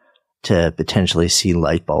 and to potentially see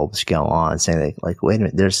light bulbs go on, saying like, wait a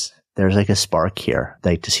minute, there's like a spark here,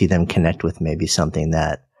 like to see them connect with maybe something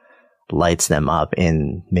that lights them up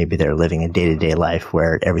in maybe they're living a day-to-day life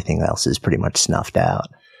where everything else is pretty much snuffed out.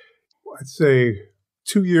 I'd say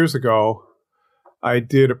 2 years ago, I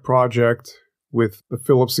did a project with the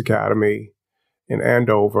Phillips Academy in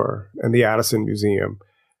Andover and the Addison Museum.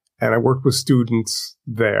 And I worked with students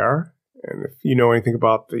there. And if you know anything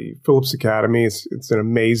about the Phillips Academy, it's an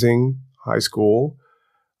amazing high school,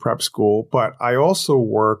 prep school. But I also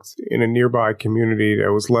worked in a nearby community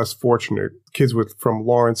that was less fortunate, kids from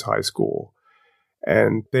Lawrence High School.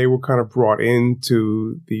 And they were kind of brought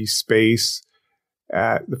into the space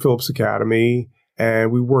at the Phillips Academy.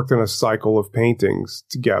 And we worked on a cycle of paintings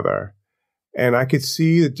together. And I could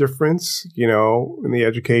see the difference, in the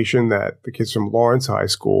education that the kids from Lawrence High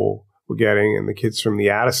School were getting and the kids from the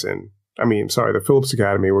the Phillips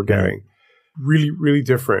Academy were getting. Really, really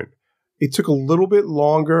different. It took a little bit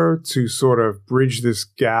longer to sort of bridge this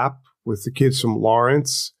gap with the kids from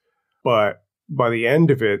Lawrence, but by the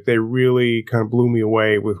end of it, they really kind of blew me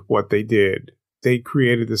away with what they did. They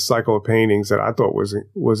created this cycle of paintings that I thought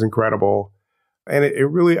was incredible. And it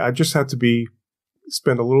really, I just had to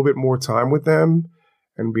spend a little bit more time with them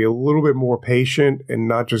and be a little bit more patient and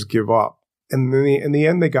not just give up. And then in the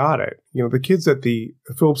end, they got it. The kids at the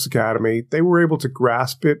Phillips Academy, they were able to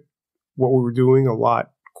grasp it, what we were doing, a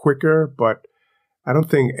lot quicker. But I don't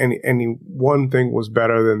think any one thing was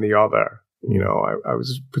better than the other. I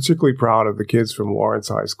was particularly proud of the kids from Lawrence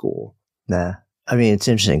High School. Yeah. I mean, it's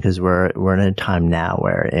interesting because we're in a time now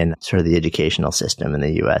where in sort of the educational system in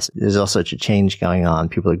the U.S., there's all such a change going on.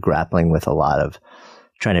 People are grappling with a lot of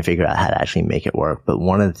trying to figure out how to actually make it work. But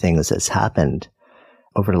one of the things that's happened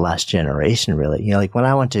over the last generation, really, like when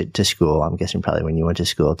I went to school, I'm guessing probably when you went to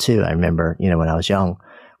school too, I remember, when I was young,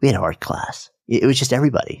 we had art class. It was just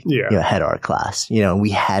everybody, had art class. We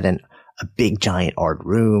had a big giant art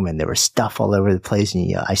room and there was stuff all over the place.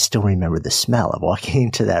 And I still remember the smell of walking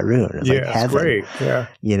into that room. It was like heaven, great.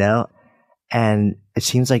 Yeah. And it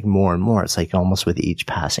seems like more and more, it's like almost with each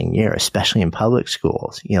passing year, especially in public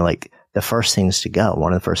schools, like one of the first things to go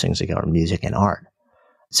are music and art.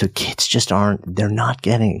 So kids just they're not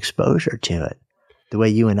getting exposure to it the way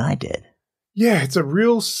you and I did. Yeah, it's a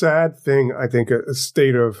real sad thing, I think, a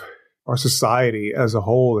state of our society as a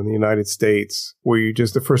whole in the United States, where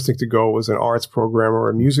the first thing to go was an arts program or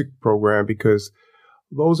a music program, because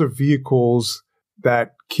those are vehicles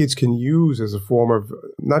that kids can use as a form of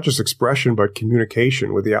not just expression, but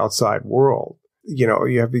communication with the outside world. You know,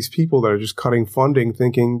 you have these people that are just cutting funding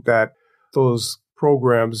thinking that those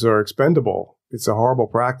programs are expendable. It's a horrible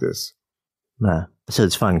practice. So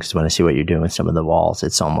it's fun because when I see what you're doing with some of the walls,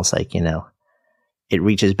 it's almost like, it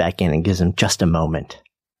reaches back in and gives them just a moment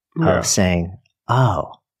of saying,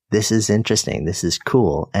 oh, this is interesting. This is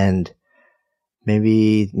cool. And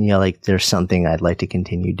maybe, like there's something I'd like to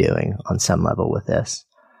continue doing on some level with this.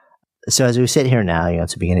 So as we sit here now,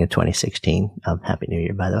 it's the beginning of 2016. Happy New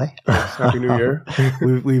Year, by the way. Yes, Happy New Year.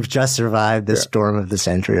 We've just survived the storm of the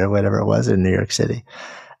century or whatever it was in New York City.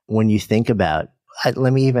 When you think about,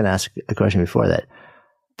 let me even ask a question before that.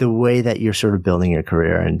 The way that you're sort of building your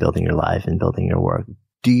career and building your life and building your work,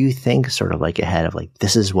 do you think sort of like ahead of like,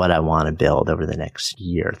 this is what I want to build over the next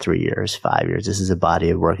year, 3 years, 5 years? This is a body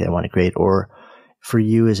of work that I want to create. Or for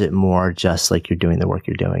you, is it more just like you're doing the work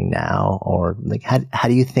you're doing now? Or like, how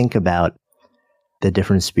do you think about the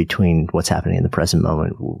difference between what's happening in the present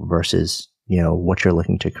moment versus, what you're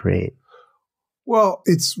looking to create? Well,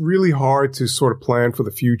 it's really hard to sort of plan for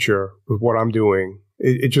the future with what I'm doing.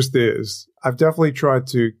 It just is. I've definitely tried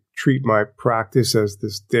to treat my practice as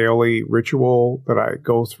this daily ritual that I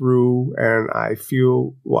go through. And I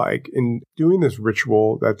feel like in doing this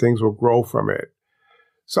ritual that things will grow from it.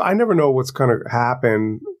 So I never know what's going to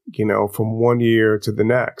happen, from one year to the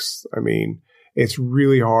next. I mean, it's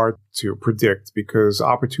really hard to predict because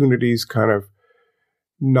opportunities kind of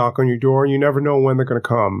knock on your door and you never know when they're going to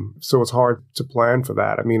come. So it's hard to plan for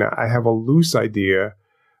that. I mean, I have a loose idea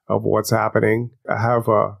of what's happening. I have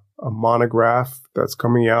a monograph that's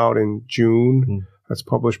coming out in June that's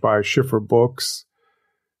published by Schiffer Books.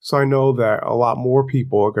 So I know that a lot more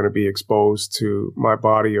people are going to be exposed to my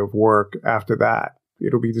body of work after that.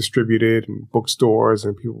 It'll be distributed in bookstores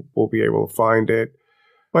and people will be able to find it.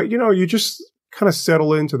 But, you just kind of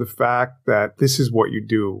settle into the fact that this is what you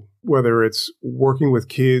do, whether it's working with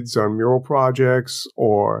kids on mural projects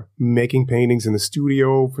or making paintings in the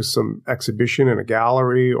studio for some exhibition in a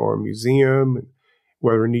gallery or a museum,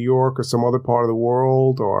 whether in New York or some other part of the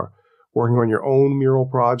world, or working on your own mural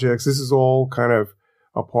projects. This is all kind of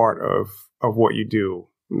a part of what you do.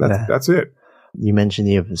 That's it. You mentioned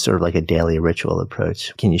you have sort of like a daily ritual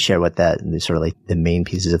approach. Can you share what that sort of like the main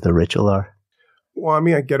pieces of the ritual are? Well, I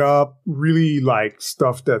mean, I get up, really like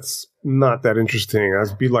stuff that's not that interesting.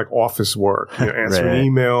 I'd be like office work,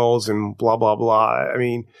 answering emails and blah, blah, blah. I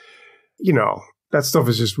mean, that stuff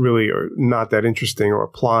is just really not that interesting, or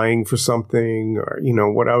applying for something or,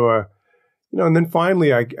 whatever. And then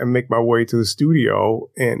finally I make my way to the studio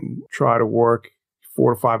and try to work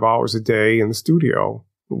 4 to 5 hours a day in the studio,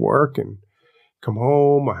 work and come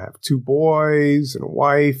home. I have 2 boys and a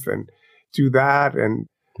wife and do that. And,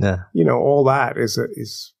 all that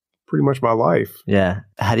is pretty much my life. Yeah.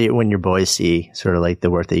 How do you, when your boys see sort of like the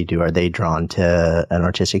work that you do, are they drawn to an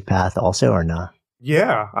artistic path also or not?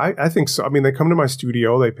 Yeah, I think so. I mean, they come to my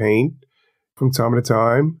studio, they paint from time to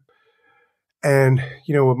time. And,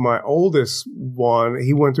 with my oldest one,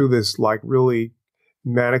 he went through this like really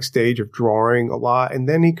manic stage of drawing a lot. And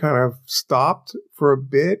then he kind of stopped for a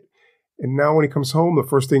bit. And now when he comes home, the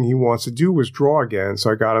first thing he wants to do is draw again.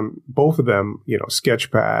 So I got him, both of them,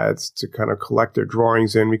 sketch pads to kind of collect their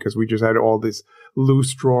drawings in, because we just had all these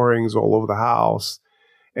loose drawings all over the house.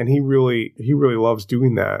 And he really loves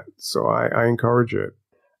doing that. So I encourage it.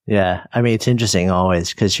 Yeah. I mean, it's interesting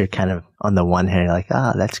always because you're kind of on the one hand, you're like,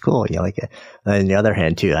 that's cool. You like it. And on the other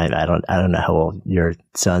hand too, I don't know how old your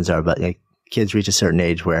sons are, but like kids reach a certain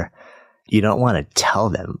age where you don't want to tell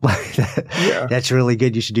them that's really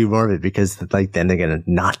good. You should do more of it, because like then they're going to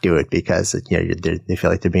not do it because they feel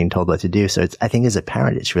like they're being told what to do. So I think as a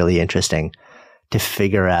parent, it's really interesting to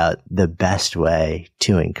figure out the best way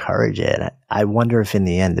to encourage it. I wonder if in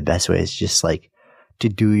the end, the best way is just like to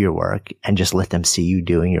do your work and just let them see you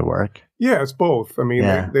doing your work. Yeah, it's both. I mean,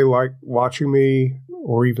 they like watching me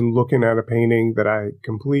or even looking at a painting that I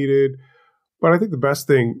completed. But I think the best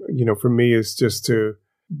thing, for me is just to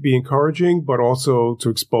be encouraging, but also to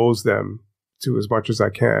expose them to as much as I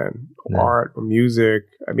can. Art or music.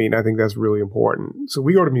 I mean, I think that's really important. So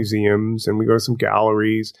we go to museums and we go to some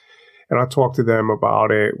galleries. And I talk to them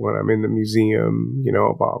about it when I'm in the museum,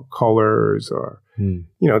 about colors or,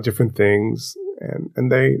 different things.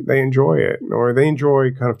 And they enjoy it, or they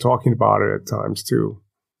enjoy kind of talking about it at times too.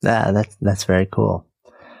 Yeah, that's very cool.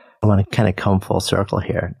 I want to kind of come full circle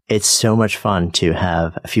here. It's so much fun to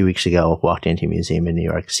have, a few weeks ago, walked into a museum in New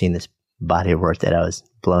York, seen this body of work that I was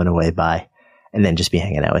blown away by. And then just be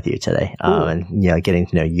hanging out with you today. Cool. And, getting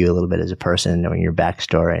to know you a little bit as a person, knowing your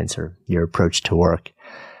backstory and sort of your approach to work.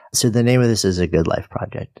 So the name of this is A Good Life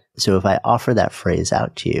Project. So if I offer that phrase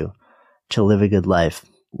out to you, to live a good life,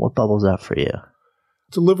 what bubbles up for you?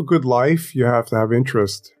 To live a good life, you have to have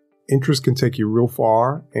interest. Interest can take you real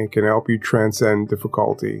far and can help you transcend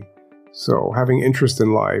difficulty. So having interest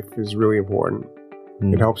in life is really important.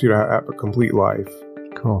 It helps you to have a complete life.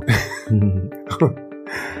 Cool.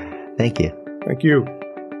 Thank you. Thank you.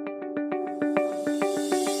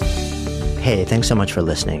 Hey, thanks so much for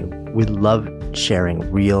listening. We love sharing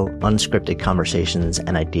real, unscripted conversations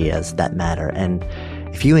and ideas that matter. And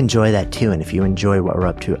if you enjoy that too, and if you enjoy what we're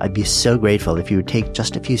up to, I'd be so grateful if you would take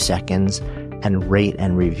just a few seconds and rate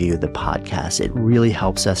and review the podcast. It really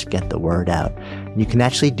helps us get the word out. You can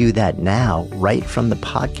actually do that now right from the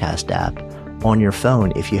podcast app on your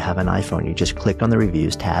phone. If you have an iPhone, you just click on the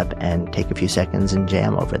reviews tab and take a few seconds and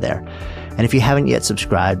jam over there. And if you haven't yet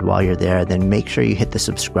subscribed while you're there, then make sure you hit the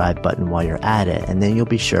subscribe button while you're at it. And then you'll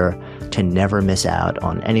be sure to never miss out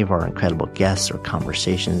on any of our incredible guests or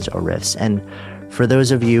conversations or riffs. And for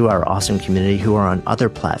those of you, our awesome community who are on other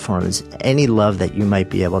platforms, any love that you might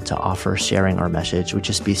be able to offer sharing our message would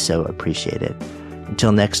just be so appreciated.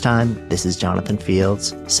 Until next time, this is Jonathan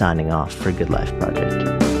Fields signing off for Good Life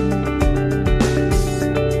Project.